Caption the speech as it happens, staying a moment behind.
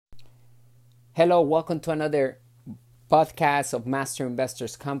Hello, welcome to another podcast of Master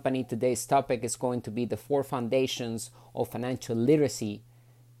Investors Company. Today's topic is going to be the 4 foundations of financial literacy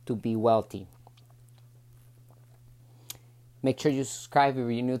to be wealthy. Make sure you subscribe if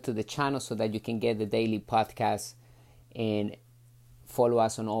you're new to the channel so that you can get the daily podcast, and follow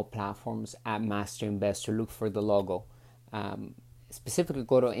us on all platforms at Master Investor. Look for the logo. Specifically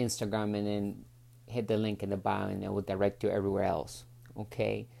go to Instagram and then hit the link in the bio and it will direct you everywhere else.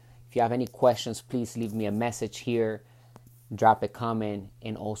 Okay. If you have any questions, please leave me a message here, drop a comment,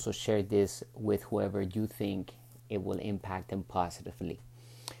 and also share this with whoever you think it will impact them positively.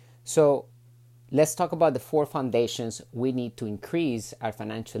 So let's talk about the 4 foundations we need to increase our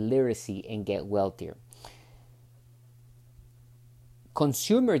financial literacy and get wealthier.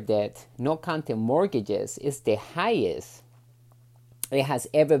 Consumer debt, no counting mortgages, is the highest it has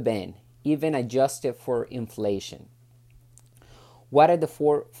ever been, even adjusted for inflation. What are the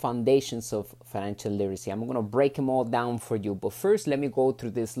 4 foundations of financial literacy? I'm going to break them all down for you. But first, let me go through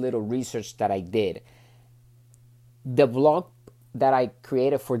this little research that I did. The blog that I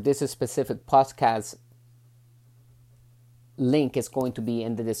created for this specific podcast link is going to be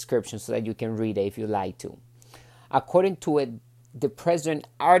in the description so that you can read it if you like to. According to the present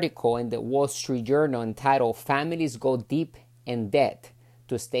article in the Wall Street Journal entitled "Families Go Deep in Debt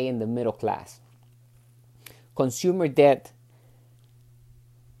to Stay in the Middle Class." Consumer debt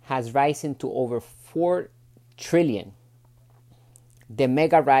has risen to over 4 trillion. The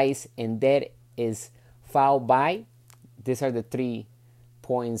mega rise in debt is followed by, these are the 3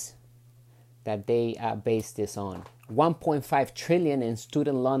 points that they base this on: 1.5 trillion in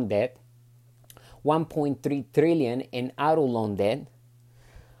student loan debt, 1.3 trillion in auto loan debt,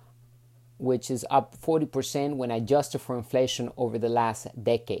 which is up 40% when adjusted for inflation over the last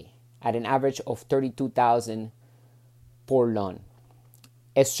decade, at an average of $32,000 per loan.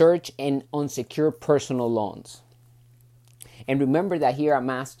 A surge in unsecured personal loans. And remember that here at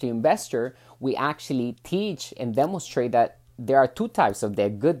Master Investor, we actually teach and demonstrate that there are 2 types of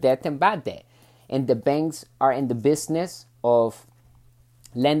debt: good debt and bad debt. And the banks are in the business of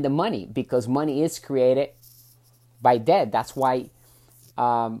lending money because money is created by debt. That's why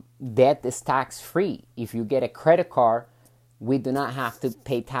debt is tax-free. If you get a credit card, we do not have to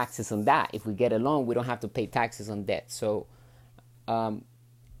pay taxes on that. If we get a loan, we don't have to pay taxes on debt. So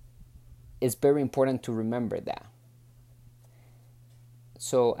it's very important to remember that.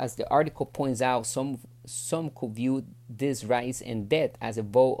 So as the article points out, some could view this rise in debt as a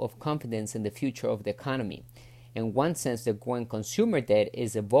vote of confidence in the future of the economy. In one sense, the growing consumer debt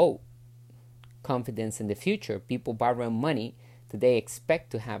is a vote confidence in the future. People borrowing money today expect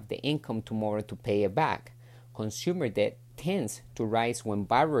to have the income tomorrow to pay it back. Consumer debt tends to rise when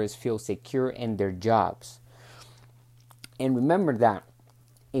borrowers feel secure in their jobs. And remember that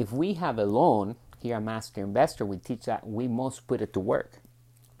if we have a loan here at Master Investor, we teach that we must put it to work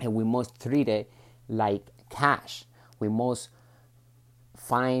and we must treat it like cash. We must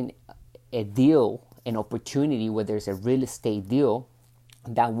find a deal, an opportunity where there's a real estate deal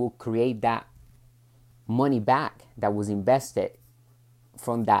that will create that money back that was invested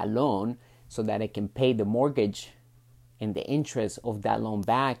from that loan so that it can pay the mortgage and the interest of that loan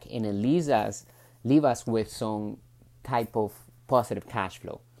back, and it leave us with some type of positive cash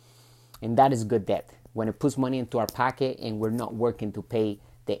flow. And that is good debt, when it puts money into our pocket and we're not working to pay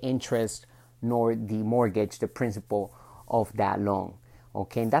the interest nor the mortgage, the principal of that loan.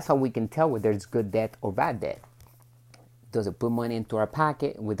 Okay, and that's how we can tell whether it's good debt or bad debt. Does it put money into our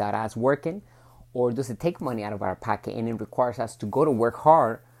pocket without us working, or does it take money out of our pocket and it requires us to go to work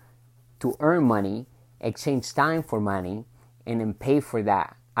hard to earn money, exchange time for money, and then pay for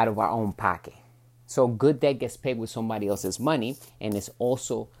that out of our own pocket? So good debt gets paid with somebody else's money and is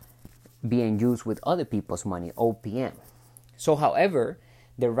also being used with other people's money, OPM. So however,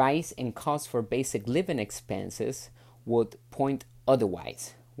 the rise in costs for basic living expenses would point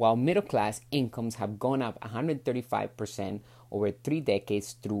otherwise. While middle class incomes have gone up 135% over 3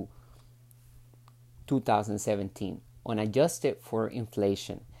 decades through 2017, unadjusted for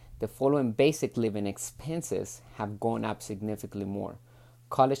inflation, the following basic living expenses have gone up significantly more: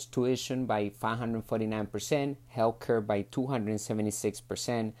 college tuition by 549%, healthcare by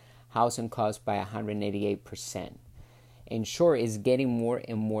 276%, housing costs by 188%. In short, it's getting more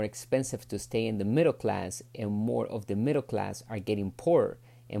and more expensive to stay in the middle class, and more of the middle class are getting poorer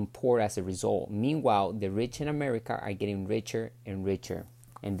and poorer as a result. Meanwhile, the rich in America are getting richer and richer,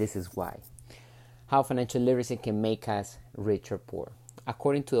 and this is why. How financial literacy can make us rich or poor.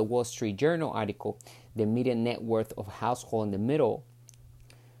 According to the Wall Street Journal article, the median net worth of a household in the middle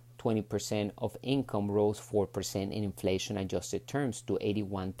 20% of income rose 4% in inflation-adjusted terms to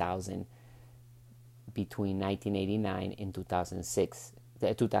 $81,000 between 1989 and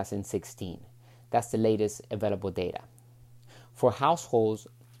 2016. That's the latest available data. For households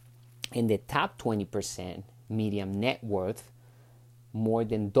in the top 20%, median net worth more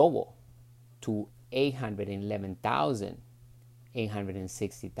than double to 811,000,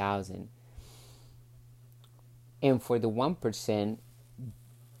 860,000. And for the 1%,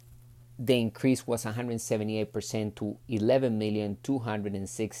 the increase was 178% to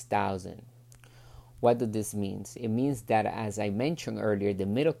 11,206,000. What does this mean? It means that, as I mentioned earlier, the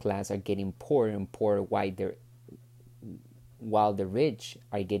middle class are getting poorer and poorer while the rich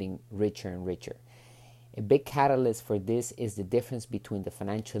are getting richer and richer. A big catalyst for this is the difference between the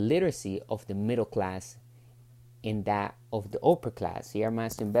financial literacy of the middle class and that of the upper class. Here at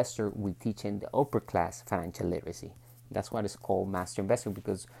Master Investor, we teach in the upper class financial literacy. That's what it's called Master Investor,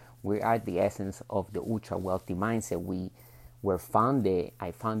 because we are the essence of the ultra wealthy mindset.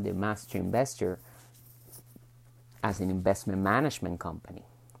 I founded Master Investor as an investment management company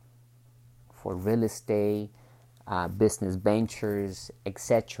for real estate, business ventures,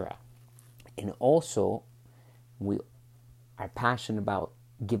 etc. And also, we are passionate about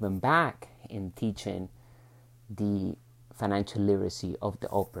giving back and teaching the financial literacy of the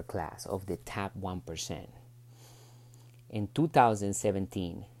upper class, of the top 1%. In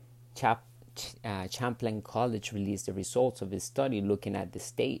 2017, Champlain College released the results of a study looking at the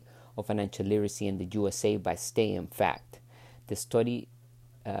state of financial literacy in the USA by state and fact. The study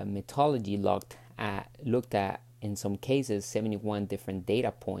methodology looked at, in some cases, 71 different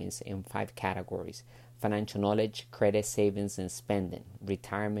data points in 5 categories: financial knowledge, credit, savings, and spending,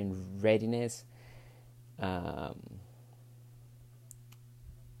 retirement readiness,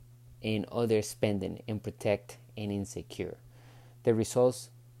 and other spending, and protect and insecure. The results,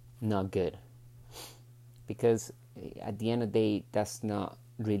 not good, because at the end of the day, that's not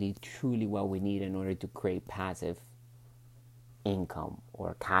really truly what we need in order to create passive income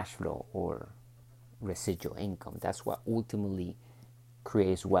or cash flow or residual income. That's what ultimately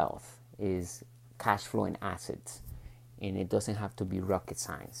creates wealth, is cash flow and assets. And it doesn't have to be rocket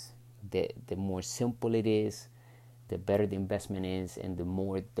science. The more simple it is, the better the investment is, and the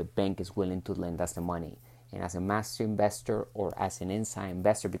more the bank is willing to lend us the money. And as a master investor, or as an inside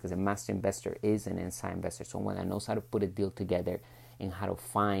investor, because a master investor is an inside investor, someone that knows how to put a deal together and how to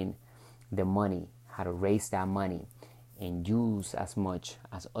find the money, how to raise that money and use as much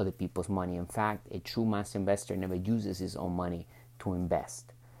as other people's money. In fact, a true master investor never uses his own money to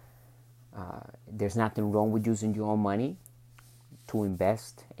invest. There's nothing wrong with using your own money to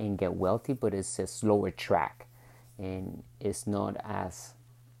invest and get wealthy, but it's a slower track, and it's not as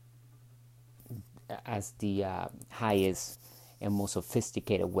the highest and most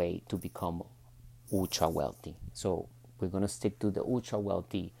sophisticated way to become ultra wealthy. So we're going to stick to the ultra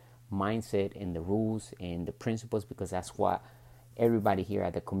wealthy mindset and the rules and the principles, because that's what everybody here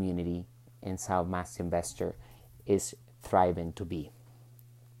at the community inside Master Investor is thriving to be.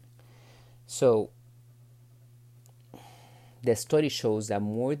 So the study shows that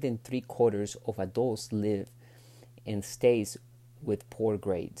more than 3/4 of adults live in states with poor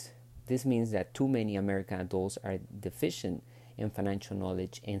grades. This means that too many American adults are deficient in financial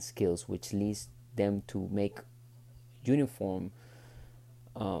knowledge and skills, which leads them to make uniform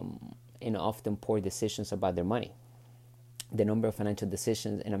and often poor decisions about their money. The number of financial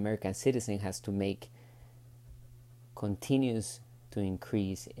decisions an American citizen has to make continues to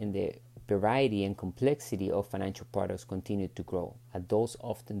increase, and the variety and complexity of financial products continue to grow. Adults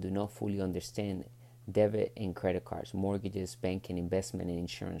often do not fully understand debit and credit cards, mortgages, banking, investment and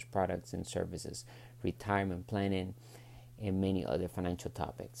insurance products and services, retirement planning, and many other financial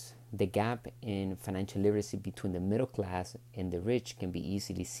topics. The gap in financial literacy between the middle class and the rich can be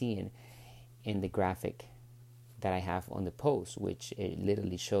easily seen in the graphic that I have on the post, which it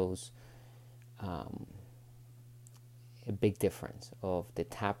literally shows a big difference of the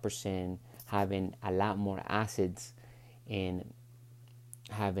top percent having a lot more assets and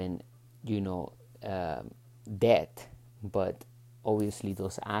having, debt, but obviously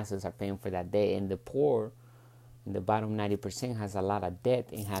those assets are paying for that debt, and the poor in the bottom 90% has a lot of debt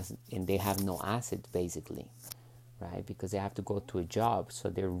and they have no assets, basically, right? Because they have to go to a job, so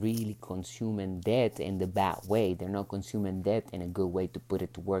they're really consuming debt in the bad way. They're not consuming debt in a good way to put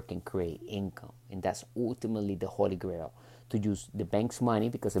it to work and create income. And that's ultimately the holy grail, to use the bank's money,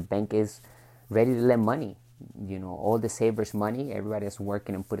 because the bank is ready to lend money. All the savers' money, everybody that's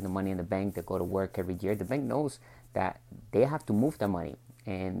working and putting the money in the bank, they go to work every year. The bank knows that they have to move the money,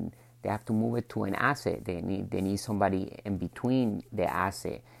 and they have to move it to an asset. They need somebody in between the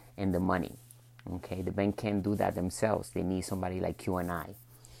asset and the money. Okay, the bank can't do that themselves. They need somebody like you and I.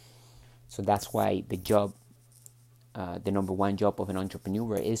 So that's why the number one job of an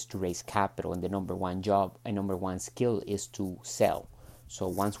entrepreneur is to raise capital, and the number one skill is to sell. So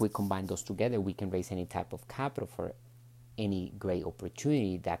once we combine those together, we can raise any type of capital for any great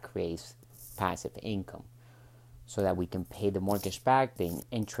opportunity that creates passive income, so that we can pay the mortgage back, the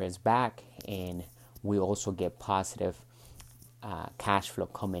interest back, and we also get positive cash flow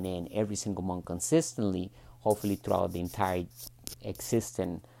coming in every single month consistently, hopefully throughout the entire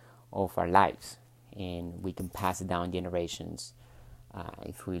existence of our lives. And we can pass it down generations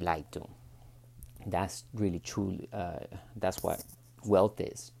if we like to. That's really truly, that's what wealth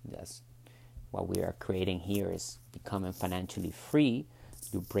is. That's what we are creating here, is becoming financially free.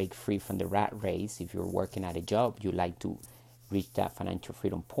 You break free from the rat race. If you're working at a job, you like to reach that financial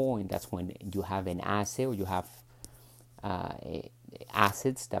freedom point. That's when you have an asset, or you have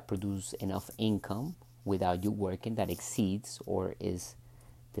assets that produce enough income without you working, that exceeds or is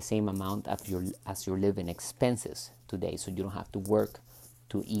the same amount as your living expenses today. So you don't have to work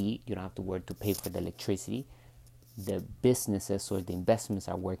to eat, you don't have to work to pay for the electricity. The businesses or the investments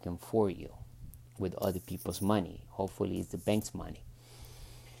are working for you with other people's money. Hopefully it's the bank's money.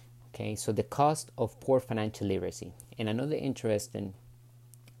 Okay, so the cost of poor financial literacy. And another interesting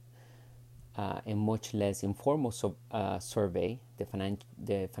and much less informal survey, the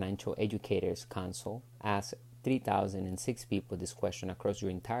Financial Educators Council asked 3,006 people this question across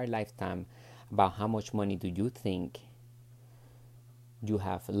your entire lifetime about how much money do you think you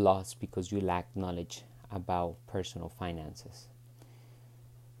have lost because you lack knowledge about personal finances.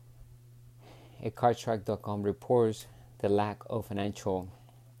 CardTrack.com reports the lack of financial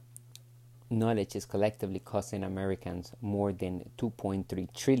knowledge is collectively costing Americans more than $2.3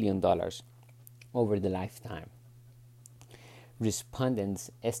 trillion over the lifetime. Respondents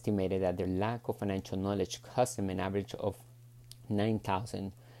estimated that their lack of financial knowledge cost them an average of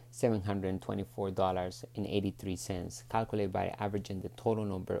 $9,724.83, calculated by averaging the total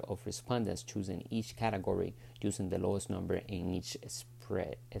number of respondents choosing each category using the lowest number in each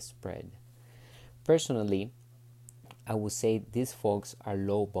spread. Personally, I would say these folks are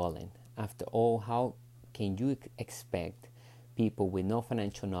lowballing. After all, how can you expect people with no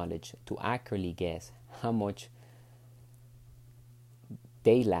financial knowledge to accurately guess how much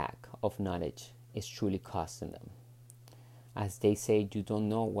they lack of knowledge is truly costing them? As they say, you don't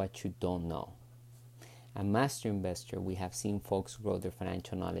know what you don't know. At Master Investor, we have seen folks grow their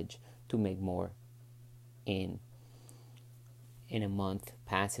financial knowledge to make more in a month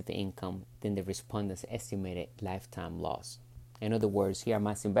passive income than the respondents' estimated lifetime loss. In other words, here at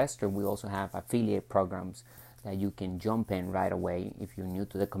Master Investor, we also have affiliate programs that you can jump in right away if you're new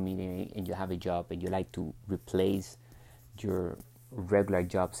to the community and you have a job and you like to replace your regular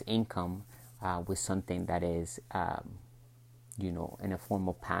job's income with something that is in a form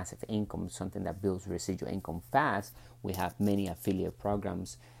of passive income, something that builds residual income fast. We have many affiliate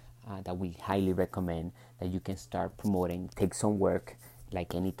programs that we highly recommend that you can start promoting. Take some work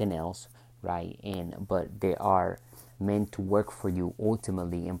like anything else, right? But they are meant to work for you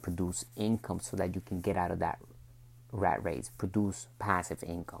ultimately and produce income so that you can get out of that rat race, produce passive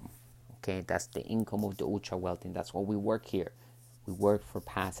income. Okay, that's the income of the ultra wealthy, and that's what we work here. We work for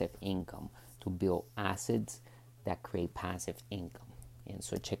passive income to build assets that create passive income. And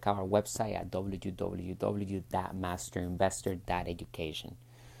so check out our website at www.masterinvestor.education.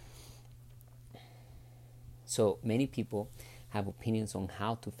 So many people have opinions on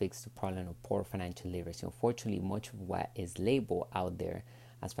how to fix the problem of poor financial literacy. Unfortunately, much of what is labeled out there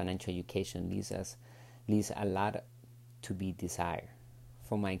as financial education leaves a lot to be desired.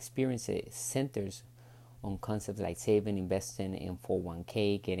 From my experience, it centers on concepts like saving, investing in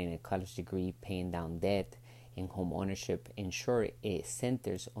 401k, getting a college degree, paying down debt, and home ownership. In short, it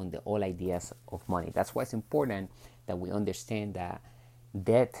centers on the all ideas of money. That's why it's important that we understand that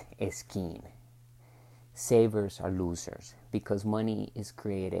debt is king. Savers are losers because money is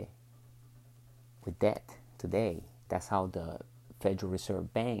created with debt today. That's how the Federal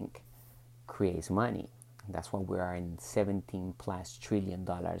Reserve Bank creates money. That's why we are in $17+ trillion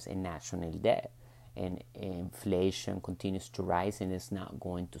in national debt. And inflation continues to rise and it's not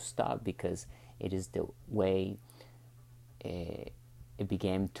going to stop because it is the way it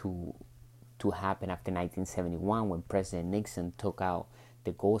began to happen after 1971 when President Nixon took out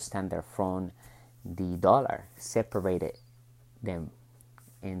the gold standard from the dollar, separated them.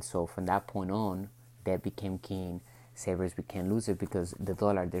 And so from that point on, debt became king, savers became losers because the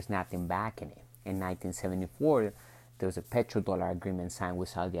dollar, there's nothing backing it. In 1974, there was a petrodollar agreement signed with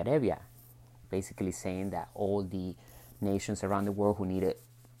Saudi Arabia, basically saying that all the nations around the world who needed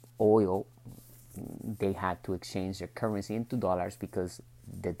oil, they had to exchange their currency into dollars because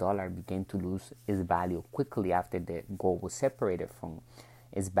the dollar began to lose its value quickly after the gold was separated from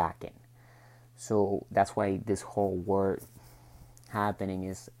its backing. So that's why this whole war happening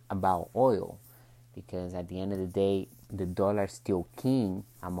is about oil, because at the end of the day, the dollar is still king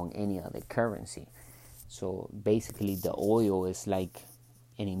among any other currency. So basically, the oil is like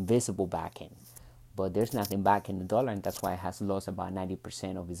an invisible backing, but there's nothing backing the dollar, and that's why it has lost about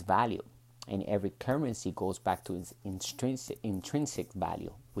 90% of its value. And every currency goes back to its intrinsic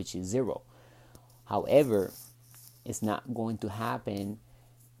value, which is zero. However, it's not going to happen.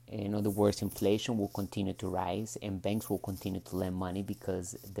 In other words, inflation will continue to rise, and banks will continue to lend money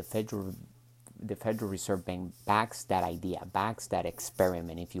because the Federal Reserve Bank backs that idea, backs that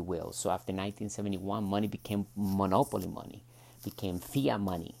experiment, if you will. So after 1971, money became monopoly money, became fiat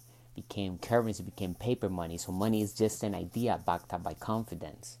money, became currency, became paper money. So money is just an idea backed up by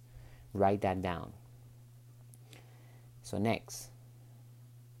confidence. Write that down. So next.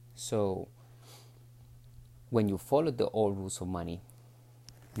 So when you follow the old rules of money,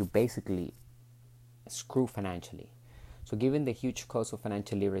 you basically screw financially. So given the huge cost of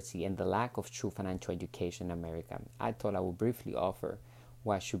financial literacy and the lack of true financial education in America, I thought I would briefly offer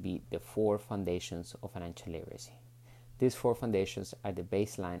what should be the 4 foundations of financial literacy. These 4 foundations are the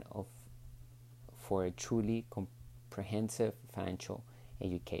baseline for a truly comprehensive financial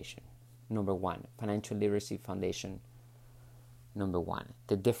education. Number 1, financial literacy foundation. Number 1,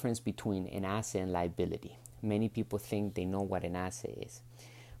 the difference between an asset and liability. Many people think they know what an asset is.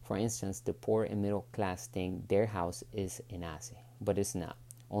 For instance, the poor and middle class think their house is an asset, but it's not,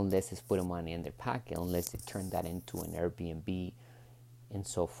 unless it's putting money in their pocket, unless they turn that into an Airbnb and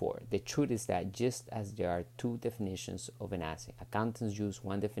so forth. The truth is that just as there are 2 definitions of an asset, accountants use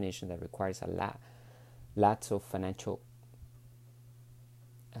one definition that requires lots of financial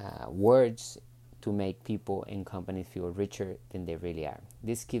words to make people and companies feel richer than they really are.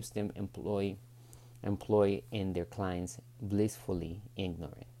 This keeps them employed and their clients blissfully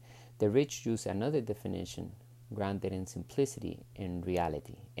ignorant. The rich use another definition grounded in simplicity and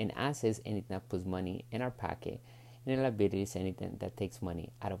reality. An asset is anything that puts money in our pocket, and a liability is anything that takes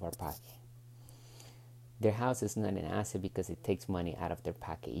money out of our pocket. Their house is not an asset because it takes money out of their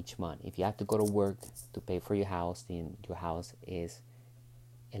pocket each month. If you have to go to work to pay for your house, then your house is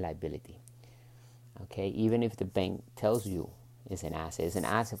a liability. Okay, even if the bank tells you it's an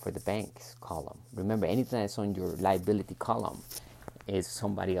asset for the bank's column. Remember, anything that's on your liability column is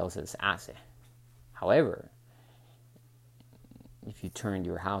somebody else's asset. However, if you turn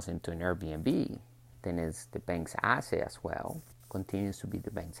your house into an Airbnb, then it's the bank's asset as well, continues to be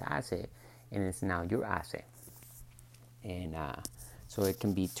the bank's asset, and it's now your asset. And so it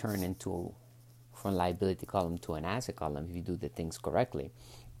can be turned into from liability column to an asset column if you do the things correctly,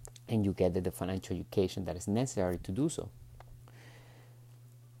 and you get the financial education that is necessary to do so.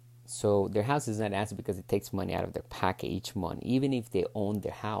 So their house is not an asset because it takes money out of their pocket each month. Even if they own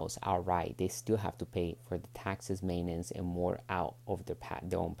their house outright, they still have to pay for the taxes, maintenance, and more out of their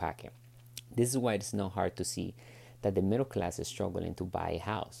own pocket. This is why it's not hard to see that the middle class is struggling to buy a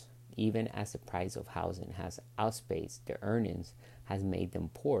house. Even as the price of housing has outpaced their earnings, has made them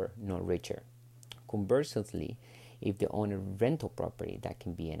poor, not richer. Conversely, if they own a rental property, that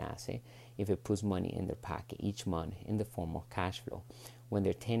can be an asset if it puts money in their pocket each month in the form of cash flow. When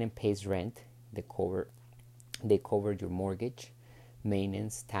their tenant pays rent, they cover your mortgage,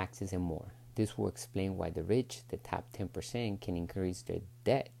 maintenance, taxes, and more. This will explain why the rich, the top 10%, can increase their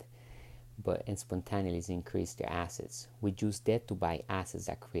debt, but spontaneously increase their assets. We use debt to buy assets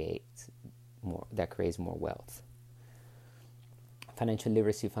that creates more wealth. Financial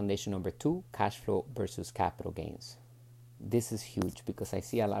literacy foundation number 2, cash flow versus capital gains. This is huge because I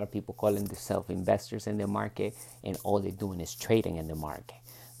see a lot of people calling themselves investors in the market, and all they're doing is trading in the market.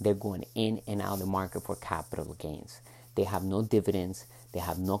 They're going in and out of the market for capital gains. They have no dividends, they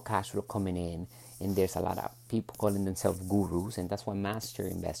have no cash flow coming in, and there's a lot of people calling themselves gurus, and that's why Master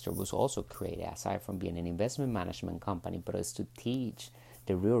Investor was also created, aside from being an investment management company, but it's to teach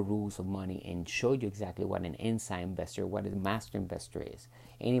the real rules of money and show you exactly what an inside investor, what a master investor is.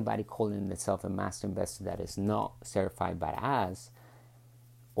 Anybody calling themselves a master investor that is not certified by us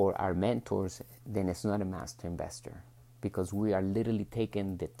or our mentors, then it's not a master investor, because we are literally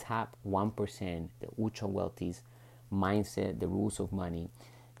taking the top 1%, the ultra wealthy's mindset, the rules of money,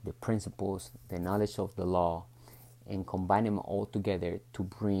 the principles, the knowledge of the law, and combine them all together to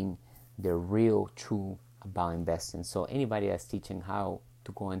bring the real truth about investing. So anybody that's teaching how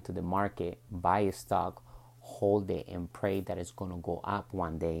to go into the market, buy a stock, hold it, and pray that it's going to go up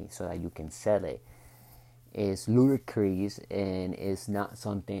one day so that you can sell it is ludicrous, and is not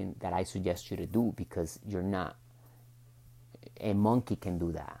something that I suggest you to do, because you're not a monkey can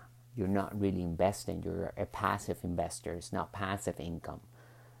do that. You're not really investing. You're a passive investor. It's not passive income.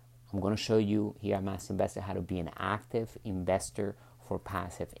 I'm going to show you here at Master Investor how to be an active investor for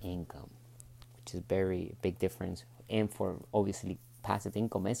passive income, which is very big difference. And for obviously passive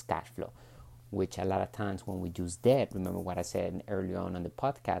income is cash flow, which a lot of times when we use debt, remember what I said earlier on the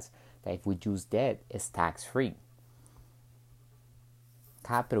podcast, that if we use debt, it's tax free.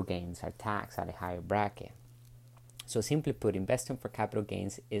 Capital gains are taxed at a higher bracket. So simply put, investing for capital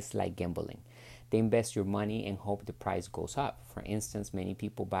gains is like gambling. They invest your money and hope the price goes up. For instance, many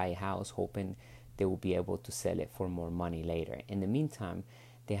people buy a house hoping they will be able to sell it for more money later. In the meantime,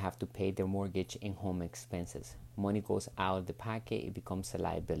 they have to pay their mortgage and home expenses. Money goes out of the pocket, it becomes a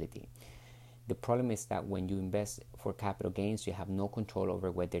liability. The problem is that when you invest for capital gains, you have no control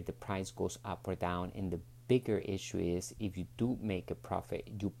over whether the price goes up or down. And the bigger issue is if you do make a profit,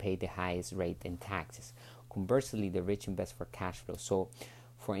 you pay the highest rate in taxes. Conversely, the rich invest for cash flow. So,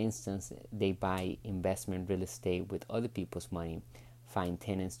 for instance, they buy investment real estate with other people's money, find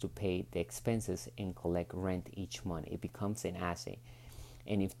tenants to pay the expenses, and collect rent each month. It becomes an asset.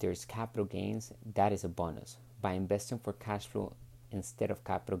 And if there's capital gains, that is a bonus. By investing for cash flow instead of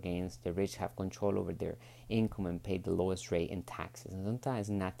capital gains, the rich have control over their income and pay the lowest rate in taxes, and sometimes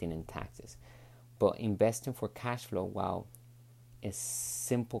nothing in taxes. But investing for cash flow, while a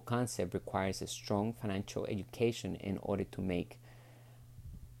simple concept, requires a strong financial education in order to make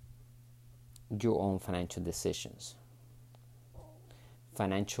your own financial decisions.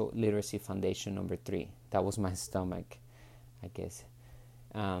 Financial literacy foundation number 3. That was my stomach, I guess.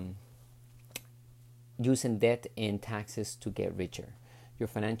 Using debt and taxes to get richer. Your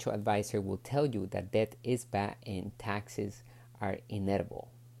financial advisor will tell you that debt is bad and taxes are inevitable.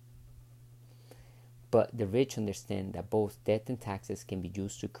 But the rich understand that both debt and taxes can be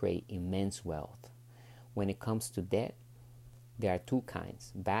used to create immense wealth. When it comes to debt, there are two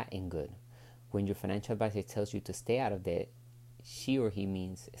kinds, bad and good. When your financial advisor tells you to stay out of debt, she or he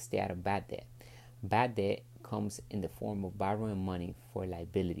means stay out of bad debt. Bad debt comes in the form of borrowing money for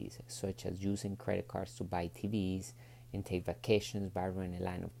liabilities, such as using credit cards to buy TVs and take vacations, borrowing a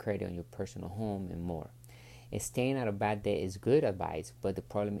line of credit on your personal home, and more. Staying out of bad debt is good advice, but the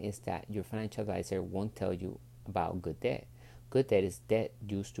problem is that your financial advisor won't tell you about good debt. Good debt is debt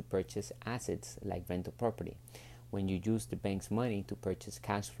used to purchase assets like rental property. When you use the bank's money to purchase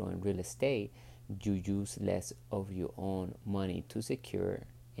cash flow in real estate, you use less of your own money to secure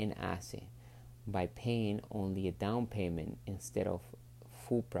an asset. By paying only a down payment instead of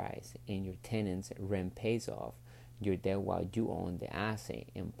full price, and your tenant's rent pays off your debt while you own the asset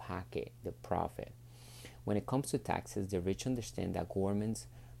and pocket the profit. When it comes to taxes, the rich understand that governments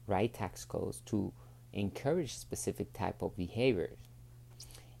write tax codes to encourage specific type of behaviors.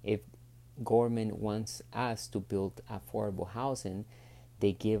 If government wants us to build affordable housing,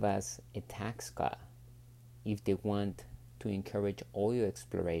 they give us a tax cut. If they want to encourage oil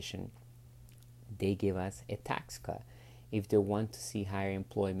exploration, they give us a tax cut. If they want to see higher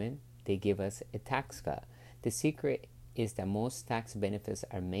employment, they give us a tax cut. The secret is that most tax benefits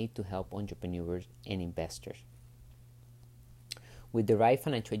are made to help entrepreneurs and investors. With the right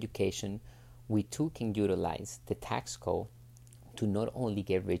financial education, we too can utilize the tax code to not only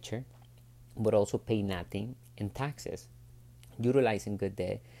get richer, but also pay nothing in taxes. Utilizing good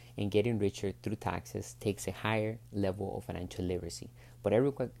debt and getting richer through taxes takes a higher level of financial literacy, but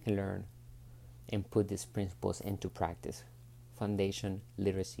everyone can learn and put these principles into practice. Foundation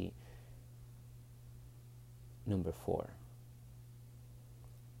literacy number 4.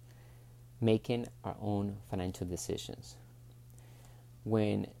 Making our own financial decisions.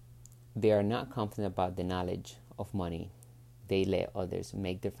 When they are not confident about the knowledge of money, they let others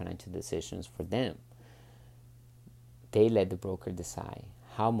make their financial decisions for them. They let the broker decide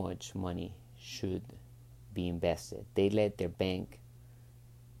how much money should be invested. They let their bank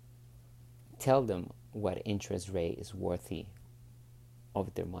tell them what interest rate is worthy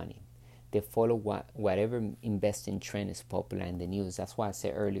of their money. They follow whatever investing trend is popular in the news. That's why I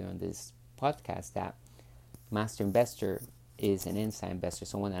said earlier on this podcast that master investor is an inside investor,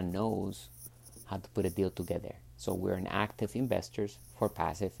 someone that knows how to put a deal together. So we're an active investors for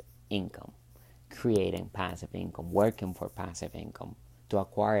passive income, creating passive income, working for passive income, to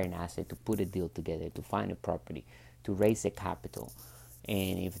acquire an asset, to put a deal together, to find a property, to raise the capital.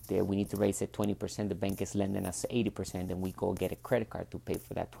 And if we need to raise it 20%, the bank is lending us 80%, and we go get a credit card to pay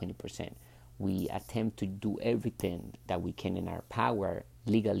for that 20%. We attempt to do everything that we can in our power,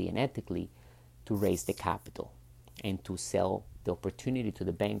 legally and ethically, to raise the capital and to sell the opportunity to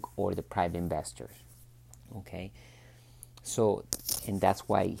the bank or the private investors. Okay? So, and that's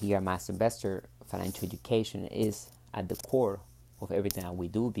why here at Master Investor, financial education is at the core of everything that we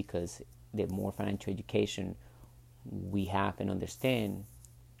do, because the more financial education we have and understand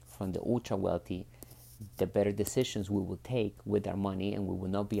from the ultra wealthy, the better decisions we will take with our money, and we will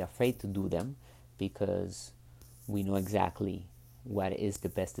not be afraid to do them because we know exactly what is the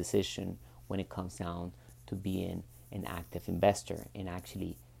best decision when it comes down to being an active investor and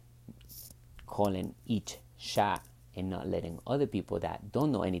actually calling each shot, and not letting other people that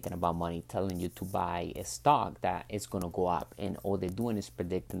don't know anything about money telling you to buy a stock that is going to go up, and all they're doing is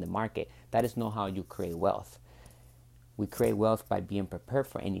predicting the market. That is not how you create wealth. We create wealth by being prepared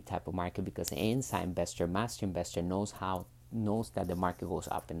for any type of market, because an inside investor, master investor knows that the market goes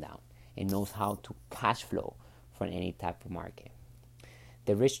up and down, and knows how to cash flow from any type of market.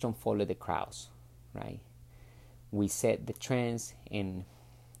 The rich don't follow the crowds, right? We set the trends and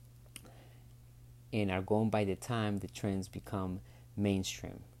are going by the time the trends become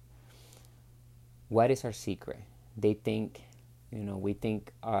mainstream. What is our secret? We think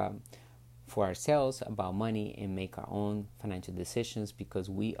for ourselves about money and make our own financial decisions because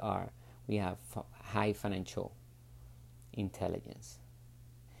we have high financial intelligence.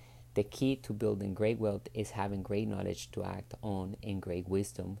 The key to building great wealth is having great knowledge to act on and great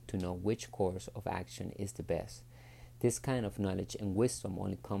wisdom to know which course of action is the best. This kind of knowledge and wisdom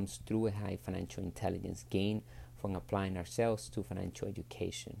only comes through a high financial intelligence gained from applying ourselves to financial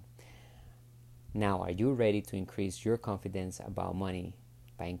education. Now, are you ready to increase your confidence about money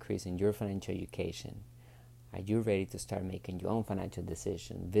by increasing your financial education? Are you ready to start making your own financial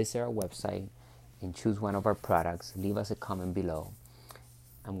decisions? Visit our website and choose one of our products. Leave us a comment below.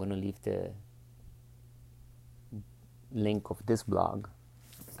 I'm going to leave the link of this blog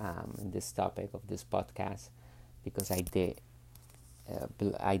and this topic of this podcast, because I did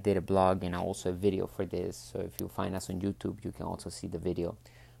a blog and also a video for this. So if you find us on YouTube, you can also see the video.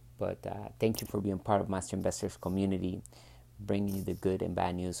 But thank you for being part of Master Investors community, bringing you the good and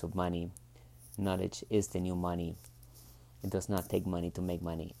bad news of money. Knowledge is the new money. It does not take money to make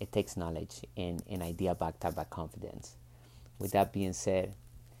money. It takes knowledge and an idea backed up by confidence. With that being said,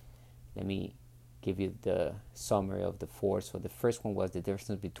 let me give you the summary of the four. So the first one was the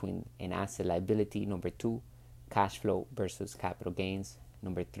difference between an asset liability. Number 2, cash flow versus capital gains.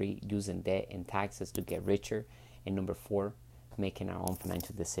 Number 3, using debt and taxes to get richer. And number 4, making our own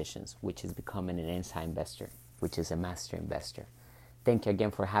financial decisions, which is becoming an inside investor, which is a master investor. Thank you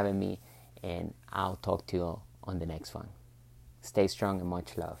again for having me, and I'll talk to you on the next one. Stay strong and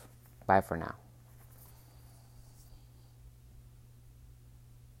much love. Bye for now.